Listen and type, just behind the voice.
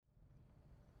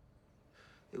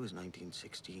It was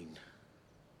 1916.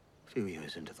 A few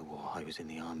years into the war, I was in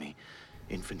the army,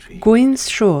 infantry. Gwyn's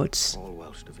Shorts. All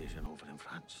Welsh division over in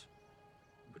France.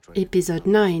 Episode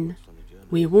 9.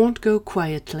 We Won't Go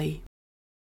Quietly.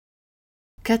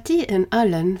 Katy and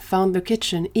Alan found the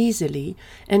kitchen easily,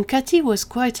 and Katy was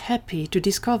quite happy to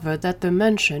discover that the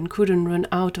mansion couldn't run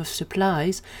out of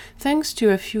supplies thanks to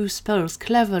a few spells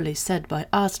cleverly set by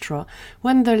Astra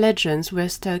when the legends were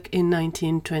stuck in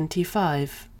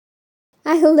 1925.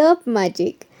 I love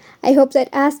magic. I hope that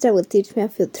Astra will teach me a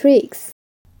few tricks.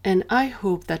 And I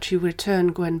hope that she will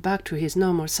turn Gwen back to his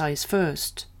normal size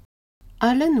first.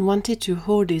 Alan wanted to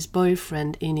hold his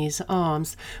boyfriend in his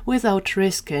arms without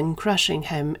risking crushing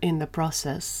him in the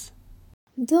process.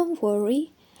 Don't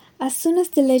worry. As soon as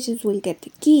the legends will get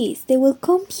the keys, they will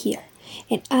come here,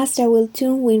 and Astra will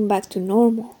turn Gwyn back to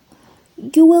normal.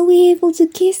 You will be able to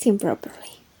kiss him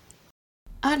properly.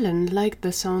 Alan liked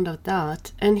the sound of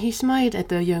that, and he smiled at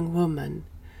the young woman.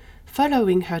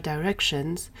 Following her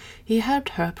directions, he helped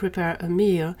her prepare a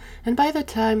meal, and by the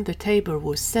time the table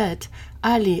was set,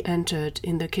 Ali entered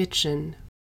in the kitchen.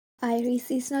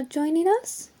 Iris is not joining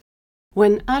us?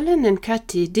 When Alan and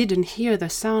Katy didn't hear the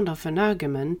sound of an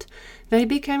argument, they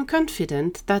became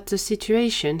confident that the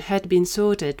situation had been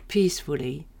sorted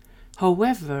peacefully.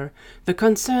 However, the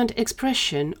concerned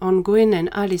expression on Gwyn and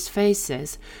Ali's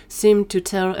faces seemed to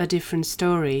tell a different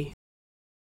story.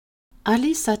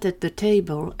 Ali sat at the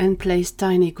table and placed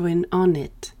tiny Gwyn on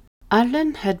it.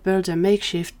 Alan had built a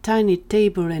makeshift tiny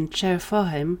table and chair for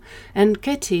him, and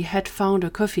Katy had found a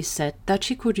coffee set that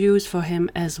she could use for him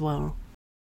as well.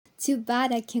 Too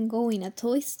bad I can't go in a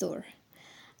toy store.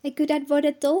 I could have bought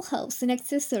a dollhouse and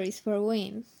accessories for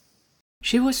Gwyn.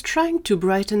 She was trying to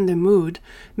brighten the mood,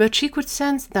 but she could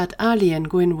sense that Ali and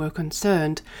Gwyn were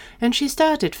concerned, and she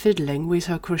started fiddling with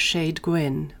her crocheted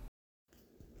Gwyn.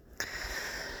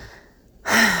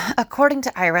 According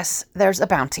to Iris, there's a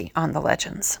bounty on the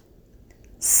legends.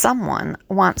 Someone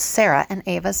wants Sarah and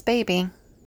Ava's baby.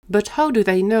 But how do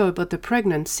they know about the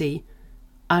pregnancy?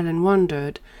 Alan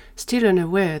wondered, still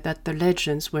unaware that the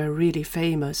legends were really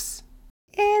famous.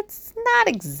 It's not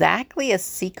exactly a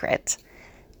secret.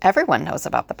 Everyone knows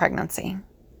about the pregnancy.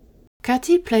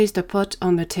 Katy placed a pot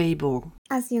on the table.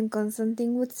 As young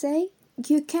Constantine would say,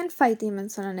 you can't fight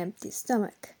demons on an empty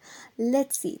stomach.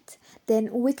 Let's eat.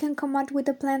 Then we can come up with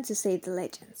a plan to save the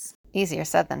legends. Easier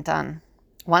said than done.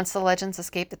 Once the legends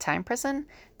escape the time prison,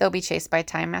 they'll be chased by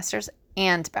time masters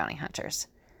and bounty hunters.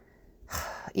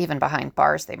 Even behind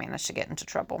bars, they manage to get into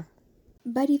trouble.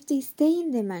 But if they stay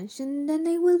in the mansion, then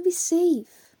they will be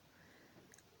safe.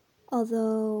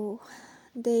 Although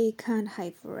they can't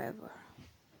hide forever.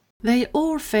 They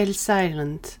all fell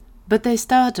silent, but they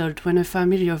startled when a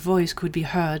familiar voice could be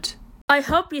heard. I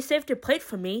hope you saved your plate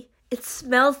for me. It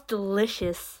smells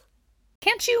delicious.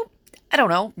 Can't you,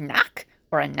 knock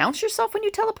or announce yourself when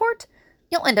you teleport?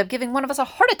 You'll end up giving one of us a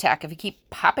heart attack if you keep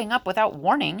popping up without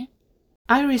warning.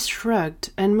 Iris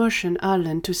shrugged and motioned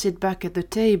Alan to sit back at the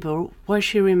table while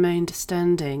she remained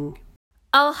standing.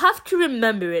 I'll have to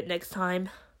remember it next time.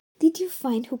 Did you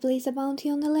find who placed a bounty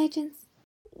on the legends?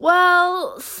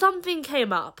 Well, something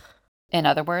came up. In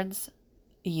other words,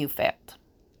 you failed.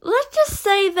 Let's just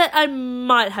say that I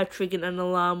might have triggered an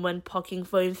alarm when poking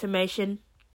for information.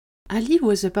 Ali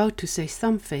was about to say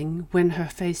something when her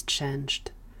face changed.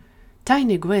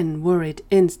 Tiny Gwen worried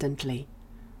instantly.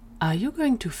 Are you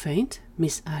going to faint,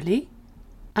 Miss Ali?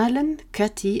 Alan,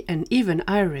 Katy, and even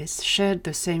Iris shared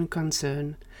the same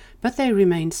concern, but they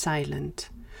remained silent.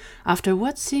 After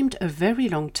what seemed a very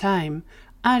long time,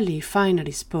 Ali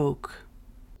finally spoke.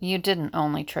 You didn't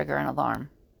only trigger an alarm.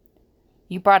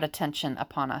 You brought attention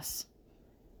upon us.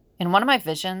 In one of my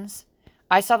visions,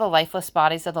 I saw the lifeless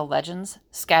bodies of the legends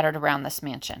scattered around this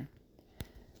mansion.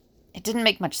 It didn't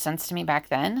make much sense to me back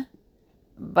then,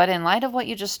 but in light of what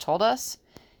you just told us,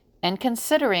 and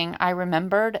considering I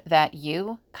remembered that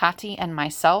you, Katy, and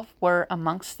myself were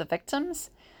amongst the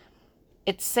victims,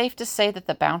 it's safe to say that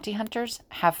the bounty hunters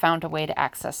have found a way to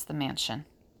access the mansion.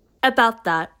 About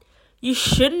that, you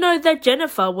should know that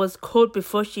Jennifer was caught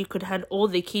before she could hand all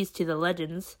the keys to the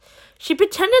legends. She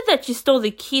pretended that she stole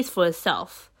the keys for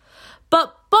herself.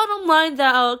 But bottom line,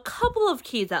 there are a couple of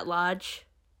keys at large.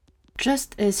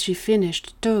 Just as she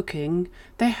finished talking,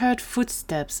 they heard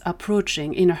footsteps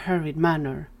approaching in a hurried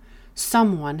manner.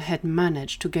 Someone had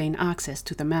managed to gain access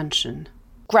to the mansion.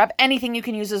 Grab anything you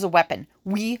can use as a weapon.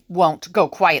 We won't go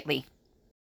quietly.